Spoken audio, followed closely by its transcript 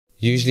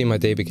Usually my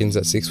day begins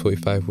at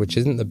 6:45, which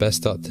isn't the best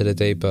start to the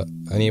day, but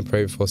I need to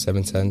pray before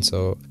 7:10,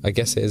 so I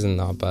guess it isn't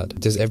that bad.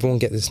 Does everyone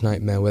get this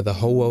nightmare where the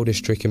whole world is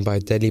stricken by a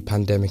deadly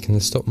pandemic and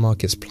the stock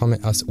markets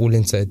plummet us all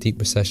into a deep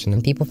recession?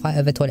 And people fight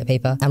over toilet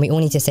paper, and we all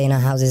need to stay in our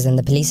houses, and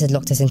the police has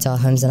locked us into our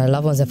homes, and our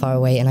loved ones are far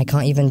away, and I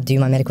can't even do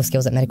my medical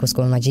skills at medical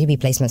school, and my GB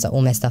placements are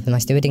all messed up, and my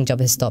stewarding job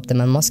has stopped, and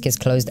my mosque is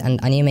closed, and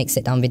I need to make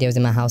sit-down videos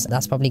in my house.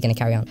 That's probably going to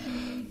carry on.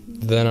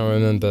 Then I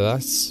remember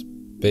that's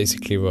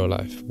basically real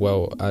life.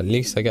 Well, at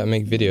least I gotta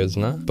make videos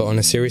now. But on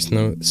a serious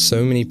note,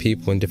 so many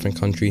people in different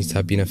countries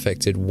have been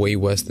affected way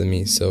worse than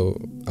me, so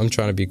I'm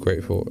trying to be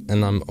grateful,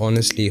 and I'm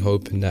honestly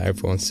hoping that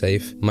everyone's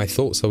safe. My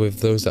thoughts are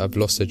with those that have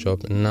lost their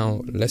job, and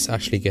now let's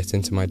actually get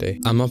into my day.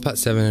 I'm up at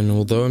 7, and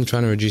although I'm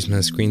trying to reduce my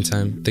screen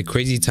time, the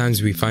crazy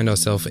times we find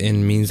ourselves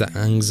in means that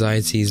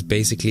anxiety is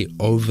basically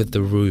over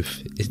the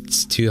roof.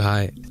 It's too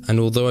high. And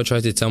although I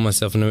try to tell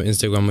myself no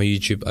Instagram or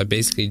YouTube, I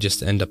basically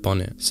just end up on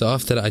it. So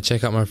after that, I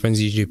check out my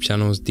friends' YouTube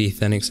channels,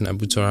 Thenix and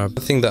Abu Turab.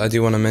 The thing that I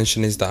do want to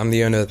mention is that I'm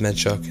the owner of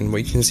MedShark, and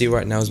what you can see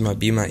right now is my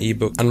Be My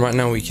ebook. And right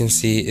now what you can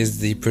see is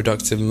the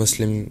Productive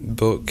Muslim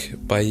book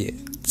by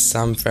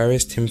Tim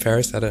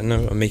Ferriss, I don't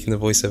know, I'm making the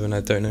voiceover and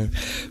I don't know.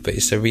 But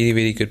it's a really,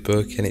 really good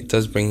book, and it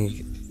does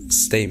bring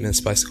statements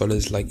by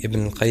scholars like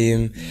Ibn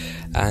al-Qayyim,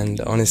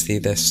 and honestly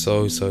they're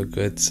so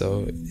good.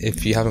 So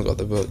if you haven't got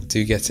the book,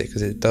 do get it,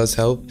 because it does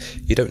help.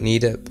 You don't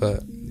need it,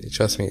 but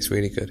trust me, it's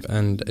really good.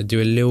 And I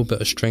do a little bit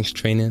of strength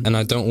training, and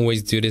I don't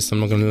always do this, I'm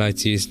not going to lie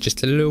to you, it's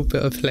just a little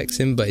bit of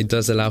flexing, but it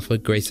does allow for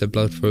greater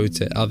blood flow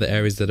to other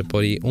areas of the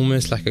body,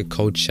 almost like a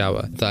cold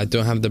shower, that I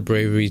don't have the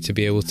bravery to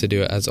be able to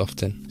do it as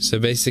often. So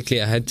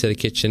basically I head to the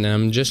kitchen, and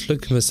I'm just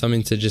looking for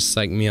something to just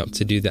psych me up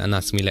to do the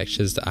anatomy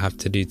lectures that I have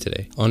to do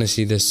today.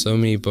 Honestly, there's so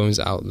many bones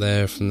out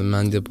there, from the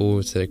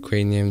mandible to the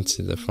cranium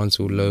to the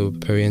frontal lobe,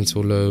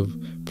 parietal lobe,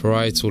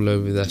 parietal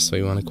lobe, that's what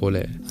you want to call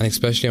it. And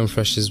especially on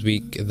Freshers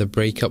Week, the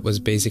breakup was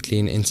basically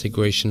an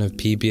integration of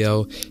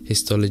PBL,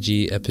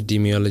 histology,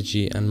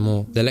 epidemiology and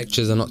more. The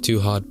lectures are not too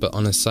hard, but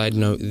on a side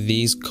note,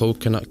 these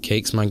coconut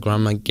cakes my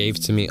grandma gave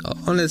to me are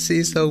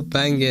honestly so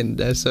banging.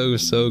 They're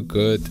so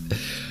good.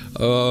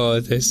 Oh,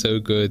 they're so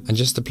good. And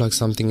just to plug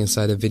something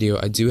inside the video,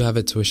 I do have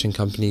a tuition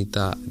company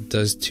that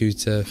does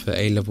tutor for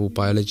A-level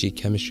biology,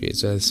 chemistry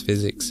as well as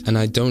physics. And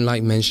I don't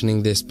like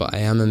mentioning this, but I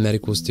am a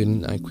medical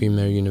student at Queen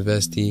Mary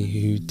University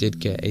who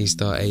did get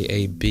A-star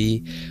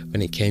AAB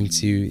when it came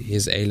to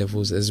his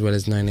A-levels, as well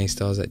as 9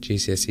 A-stars at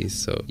GCSEs.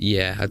 So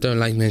yeah, I don't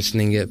like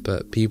mentioning it,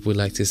 but people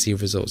like to see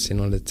results in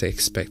order to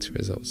expect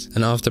results.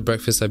 And after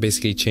breakfast, I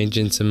basically changed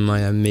into my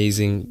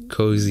amazing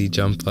cozy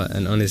jumper,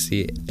 and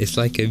honestly, it's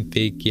like a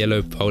big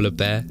yellow polar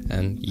bear,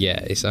 and yeah,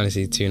 it's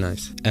honestly too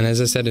nice. And as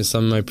I said in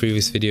some of my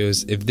previous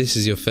videos, if this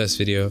is your first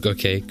video,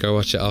 okay, go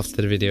watch it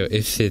after the video.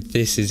 If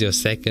this is your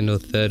second or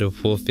third or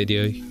fourth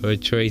video, you're a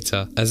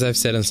traitor. As I've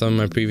said in some of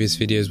my previous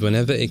videos,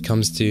 whenever it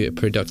comes to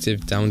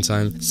productive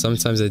downtime,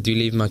 sometimes I do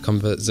leave my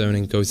comfort zone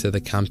and go to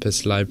the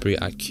campus library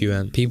at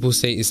QM. People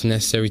say it's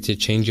necessary to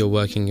change your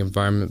working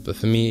environment, but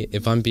for me,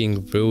 if I'm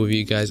being real with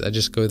you guys, I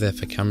just go there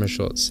for camera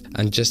shots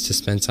and just to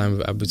spend time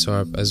with Abu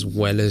Turab, as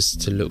well as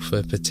to look for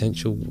a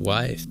potential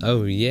wife.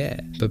 Oh yeah.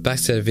 But back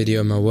to the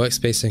video, my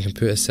workspace and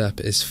computer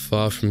setup is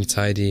far from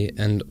tidy,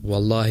 and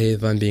wallahi,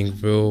 if I'm being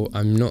real,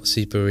 I'm not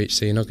super rich,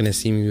 so you're not going to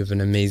see me with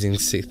an amazing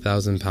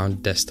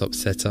 £6,000 desktop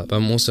setup. But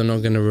I'm also not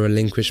going to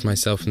relinquish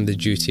myself from the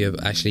duty of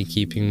actually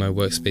keeping my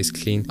workspace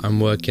clean. I'm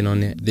working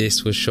on it.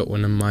 This was shot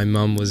when my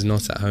mum was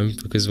not at home,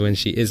 because when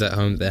she is at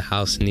home, the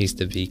house needs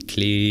to be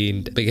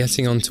cleaned. But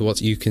getting on to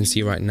what you can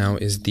see right now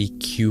is the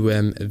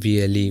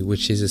QMVLE,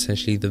 which is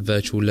essentially the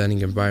virtual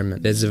learning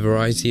environment. There's a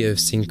variety of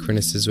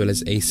synchronous as well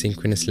as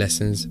asynchronous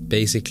lessons,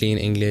 basically in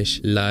English,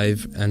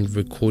 live and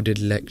recorded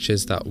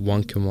lectures that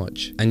one can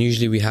watch. And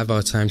usually we have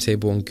our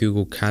timetable on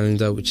Google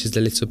Calendar, which is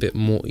a little bit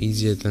more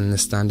easier than the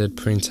standard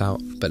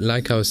printout. But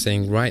like I was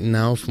saying, right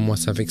now, from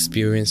what I've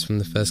experienced from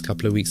the first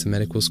couple of weeks of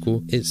medical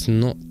school, it's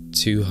not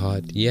too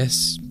hard.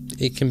 Yes,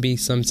 it can be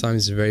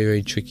sometimes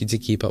very tricky to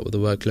keep up with the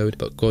workload,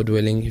 but God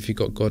willing, if you've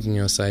got God on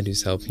your side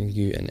who's helping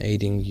you and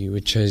aiding you,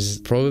 which is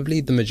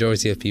probably the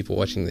majority of people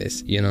watching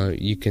this, you know,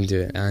 you can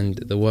do it. And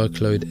the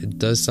workload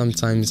does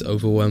sometimes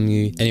overwhelm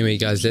you. Anyway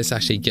guys, let's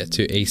actually get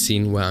to a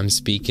scene where I'm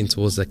speaking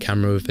towards the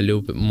camera with a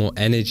little bit more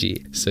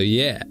energy. So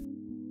yeah.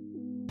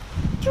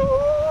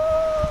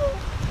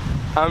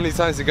 How many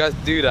times do you guys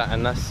do that?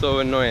 And that's so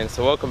annoying.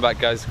 So welcome back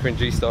guys,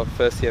 Cringy Star,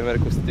 first year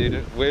medical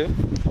student with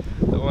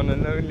the one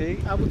and only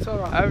Abu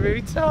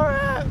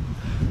Turab.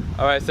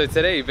 Alright, so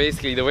today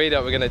basically the way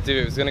that we're gonna do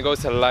it is gonna go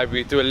to the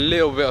library, do a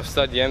little bit of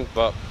studying,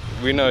 but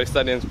we know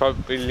studying's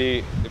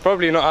probably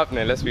not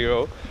happening, let's be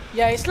real.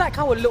 Yeah, it's like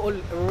our little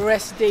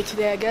rest day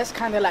today, I guess,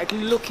 kind of like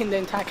looking the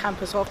entire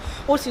campus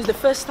off. Also, it's the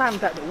first time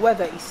that the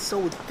weather is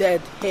so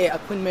dead here at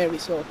Queen Mary,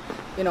 so,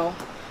 you know,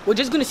 we're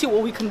just gonna see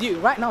what we can do.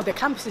 Right now, the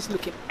campus is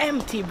looking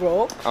empty,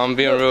 bro. I'm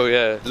being real,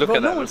 yeah. Look bro,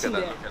 at that, look at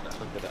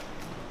that.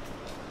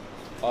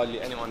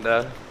 Hardly anyone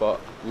there, but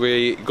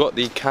we got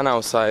the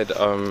canal side,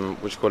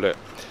 what you call it,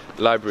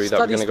 library that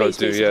we're gonna go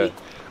do. Yeah,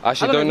 I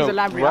actually don't know.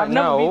 Right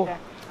now,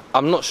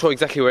 I'm not sure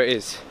exactly where it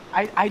is.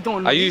 I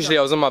don't know.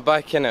 I was on my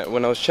bike innit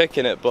when I was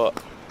checking it, but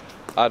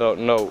I don't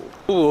know.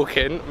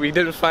 Walking, we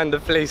didn't find the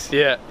place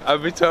yet.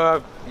 Abu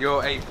Turab,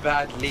 you're a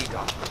bad leader.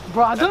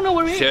 Bro, I don't know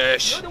where it is.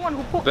 Shush. You're the one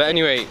who put But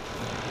anyway,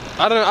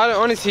 I don't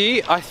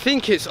honestly, I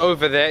think it's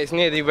over there. It's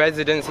near the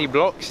residency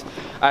blocks.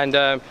 And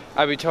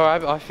Abu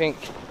Turab, I think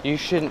you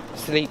shouldn't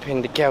sleep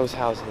in the girls'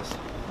 houses.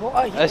 What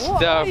are you?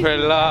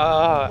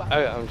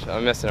 Astaghfirullah.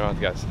 I'm messing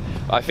around, guys.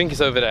 I think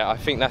it's over there. I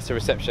think that's the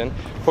reception.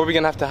 Probably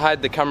gonna have to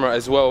hide the camera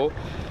as well,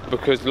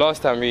 because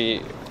last time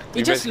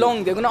it's just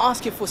long. They're gonna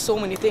ask you for so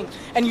many things,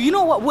 and you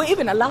know what? We're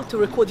even allowed to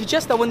record. It's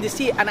just that when they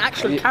see an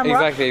actual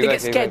camera, they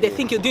get scared. They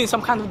think you're doing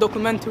some kind of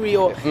documentary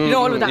or you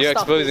know all of that you're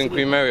stuff. You're exposing basically.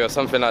 Queen Mary or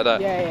something like that.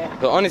 Yeah.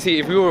 But honestly,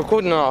 if we were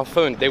recording on our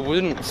phone, they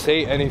wouldn't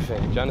say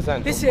anything. Do you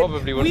understand? Listen,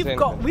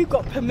 we've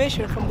got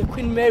permission from the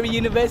Queen Mary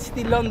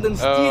University London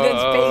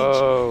students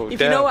page. If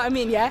you know what I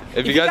mean, yeah.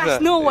 If you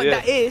guys know what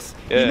that is,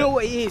 you know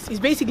what it is. It's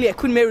basically a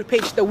Queen Mary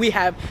page that we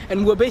have,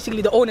 and we're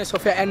basically the owners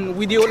of it, and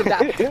we do all of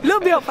that. A little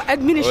bit of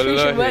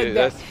administration work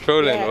there. That's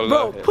trolling. Yeah.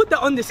 Bro, put that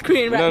on the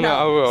screen right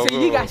now, I will, so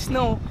you guys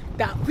know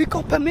that we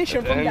got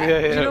permission from that.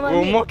 Yeah. Do you know what I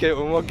mean? We'll mock it.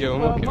 We're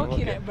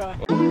mocking it, bro.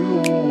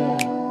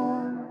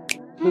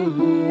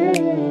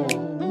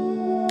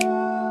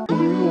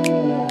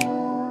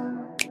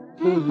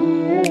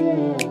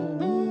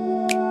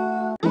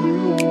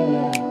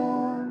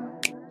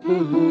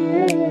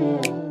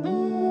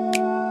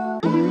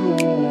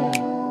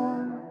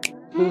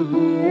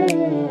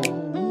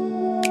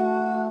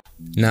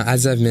 Now,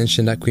 as I've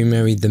mentioned at Queen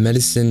Mary, the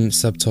medicine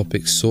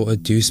subtopics sort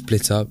of do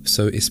split up.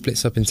 So it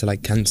splits up into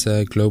like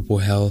cancer, global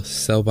health,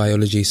 cell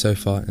biology so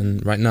far.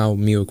 And right now,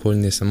 me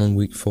recording this, I'm on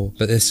week 4.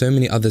 But there's so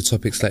many other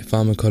topics like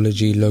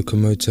pharmacology,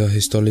 locomotor,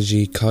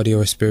 histology,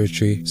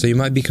 cardiorespiratory. So you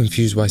might be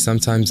confused why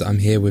sometimes I'm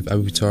here with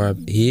Abu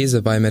Turab. He is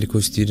a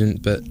biomedical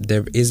student, but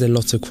there is a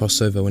lot of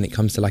crossover when it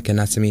comes to like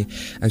anatomy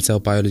and cell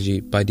biology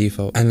by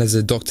default. And as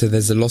a doctor,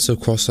 there's a lot of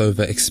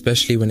crossover,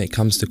 especially when it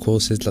comes to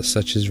courses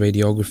such as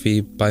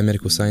radiography,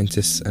 biomedical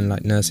scientists, and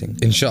like nursing.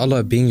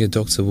 Inshallah, being a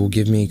doctor will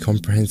give me a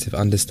comprehensive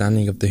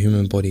understanding of the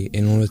human body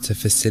in order to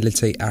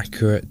facilitate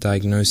accurate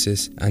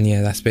diagnosis. And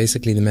yeah, that's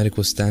basically the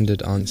medical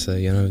standard answer,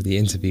 you know, the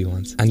interview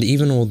ones. And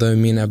even although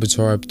me and Abu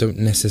Turab don't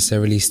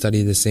necessarily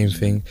study the same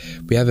thing,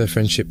 we have a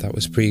friendship that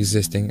was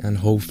pre-existing and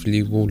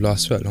hopefully will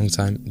last for a long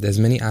time. There's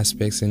many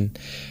aspects in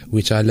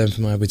which I learn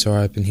from Abu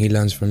Turab and he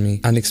learns from me.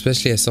 And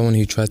especially as someone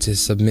who tried to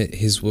submit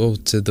his will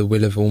to the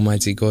will of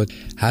Almighty God,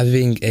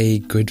 having a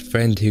good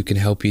friend who can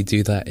help you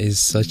do that is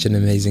such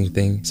an amazing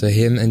thing. So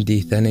him and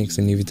D-Thenix,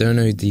 and if you don't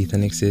know who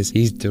D-Thenix is,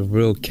 he's the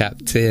real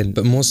captain.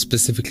 But more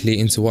specifically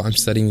into what I'm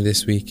studying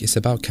this week, it's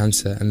about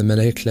cancer and the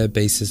molecular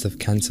basis of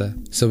cancer.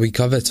 So we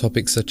cover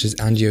topics such as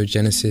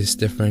angiogenesis,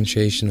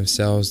 differentiation of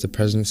cells, the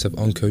presence of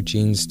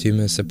oncogenes,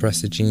 tumor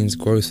suppressor genes,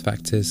 growth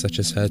factors such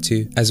as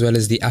HER2, as well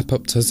as the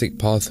apoptotic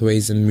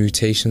pathways and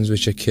mutations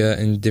which occur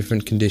in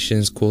different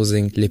conditions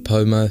causing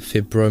lipoma,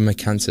 fibroma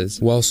cancers,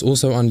 whilst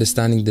also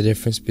understanding the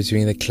difference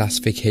between the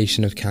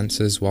classification of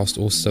cancers, whilst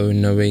also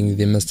knowing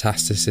the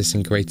metastasis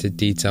in greater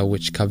detail,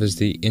 which covers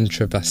the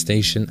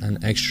intravastation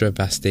and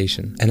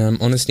extravastation. And I'm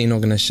honestly not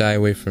going to shy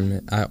away from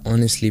it. I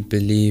honestly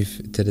believe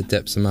to the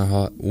depths of my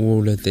heart,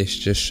 all of this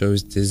just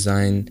shows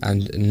design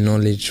and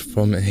knowledge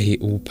from a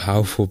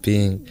all-powerful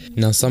being.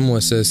 Now, some will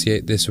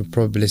associate this with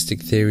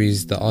probabilistic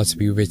theories that are to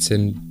be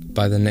written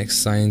by the next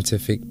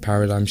scientific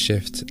paradigm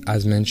shift,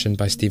 as mentioned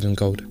by Stephen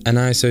Gould. And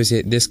I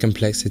associate this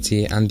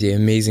complexity and the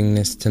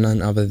amazingness to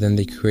none other than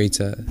the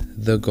Creator,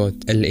 the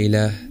God,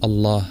 Al-Ilah,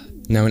 Allah.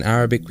 Now in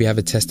Arabic we have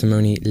a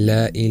testimony,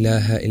 La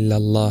ilaha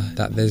illallah,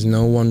 that there's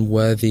no one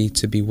worthy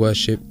to be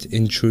worshipped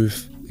in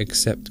truth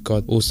except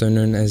God, also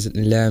known as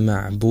La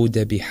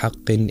ma'buda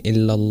bihaqqin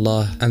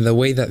illallah. And the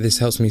way that this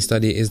helps me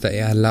study is that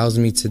it allows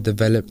me to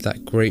develop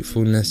that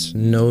gratefulness,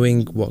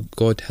 knowing what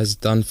God has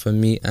done for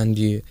me and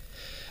you.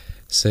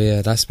 So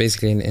yeah, that's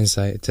basically an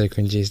insight to the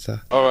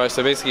Cringista. Alright,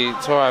 so basically,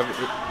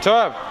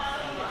 Turab,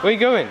 where are you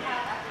going?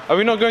 Are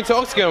we not going to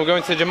Octagon, we're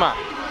going to Jamaat?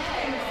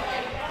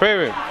 Prayer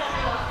room.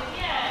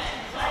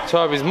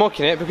 Turab is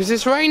mocking it because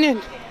it's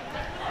raining.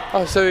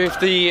 Oh, so if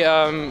the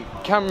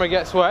camera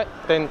gets wet,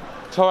 then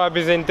Turab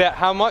is in debt.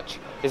 How much?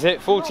 Is it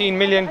 $14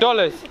 million?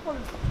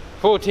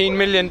 $14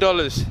 million.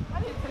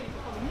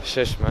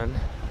 Shush, man.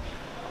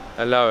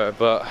 Allow it,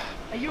 but...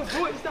 Are you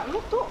bro, is that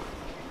locked up?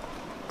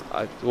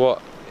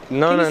 What?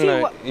 No.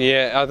 What?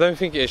 Yeah, I don't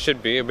think it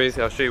should be.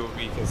 Basically, I'll show you what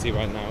we can see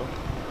right now.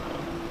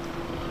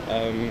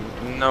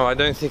 No, I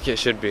don't think it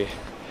should be.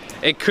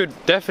 It could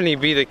definitely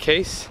be the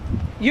case.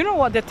 You know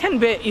what? The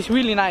 10-bit is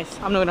really nice.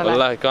 I'm not gonna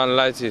lie. I can't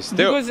lie to you.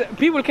 Still. Because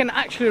people can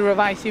actually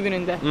revise even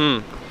in there.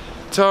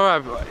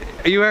 Turab,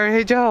 are you wearing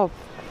hijab?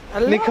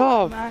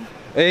 Niqab? Man.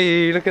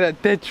 Hey, look at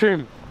that dead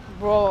trim.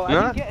 Bro, I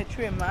didn't get a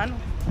trim, man.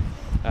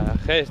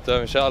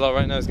 So inshallah,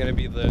 right now is going to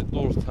be the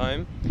Dhuhr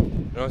time.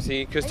 And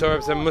obviously, because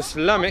Turab's a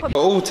Muslimic, for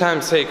all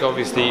time's sake,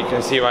 obviously, you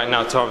can see right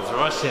now Turab's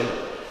rushing.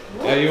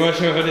 Are you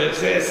rushing for the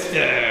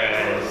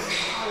sisters?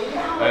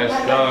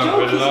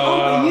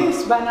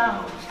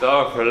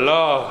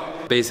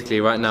 Astaghfirullah.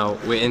 Basically, right now,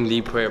 we're in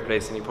the prayer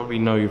place, and you've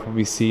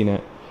probably seen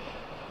it.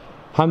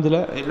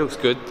 Alhamdulillah, it looks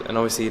good, and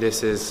obviously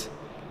this is,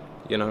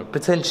 you know,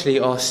 potentially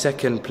our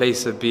second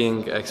place of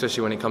being,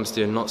 especially when it comes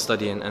to not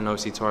studying, and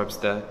obviously Tarab's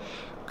there.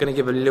 I'm gonna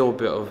give a little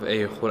bit of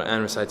a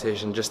Quran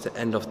recitation just to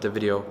end off the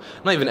video.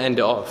 Not even end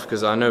it off,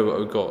 because I know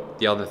we've got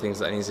the other things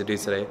that I need to do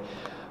today,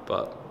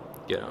 but,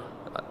 you know,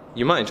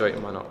 you might enjoy it,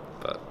 you might not,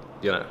 but,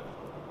 you know.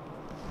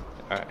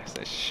 Alright,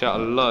 so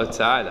inshallah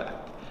ta'ala.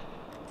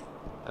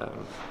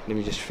 Let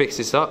me just fix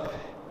this up.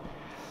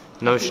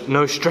 No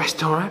stress,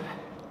 Tarab.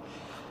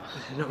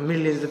 Not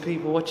millions of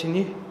people watching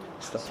you.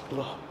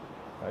 Astaghfirullah.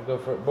 Alright, go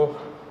for it, bro.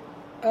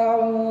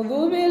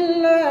 أعوذ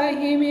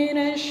بالله من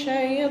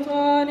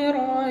الشيطان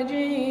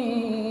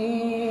الرجيم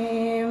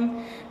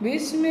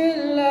بسم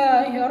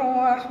الله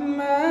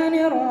الرحمن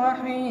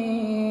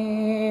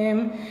الرحيم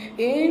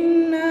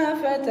إنا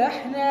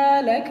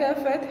فتحنا لك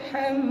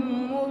فتحا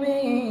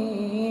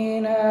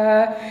مبينا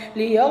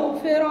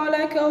ليغفر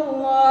لك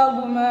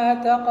الله ما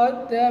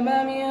تقدم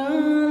من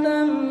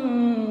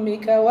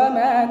ذنبك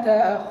وما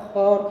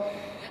تأخر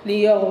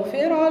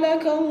ليغفر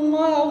لك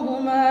الله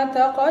ما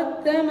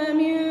تقدم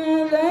من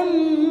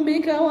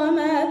ذنبك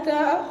وما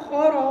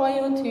تأخر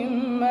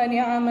ويتم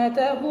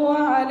نعمته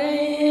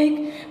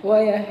عليك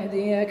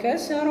ويهديك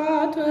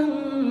صراطا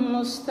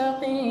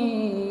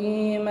مستقيما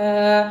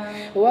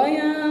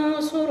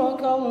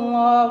وينصرك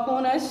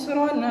الله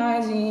نصرا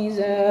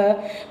عزيزا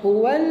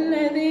هو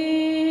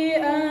الذي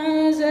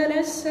أنزل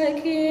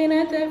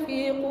السكينة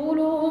في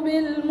قلوب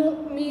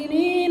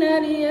المؤمنين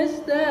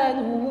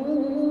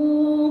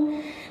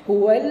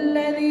هو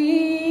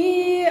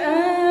الذي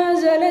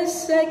أنزل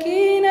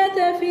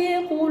السكينة في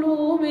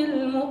قلوب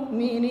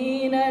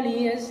المؤمنين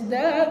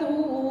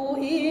ليزدادوا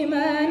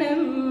إيمانا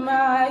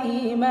مع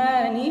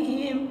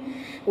إيمانهم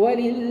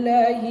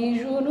ولله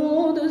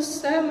جنود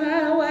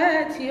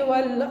السماوات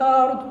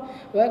والأرض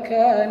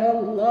وكان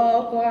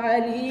الله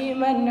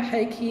عليما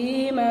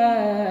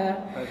حكيما.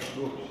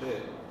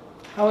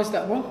 How was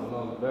that, bro?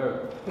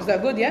 Was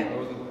that good, yeah? I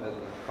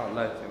can't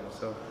lie to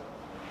myself.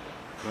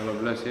 May Allah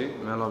bless you.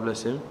 May Allah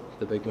bless him,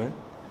 the big man.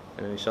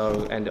 And inshallah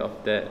we'll end it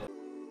off there.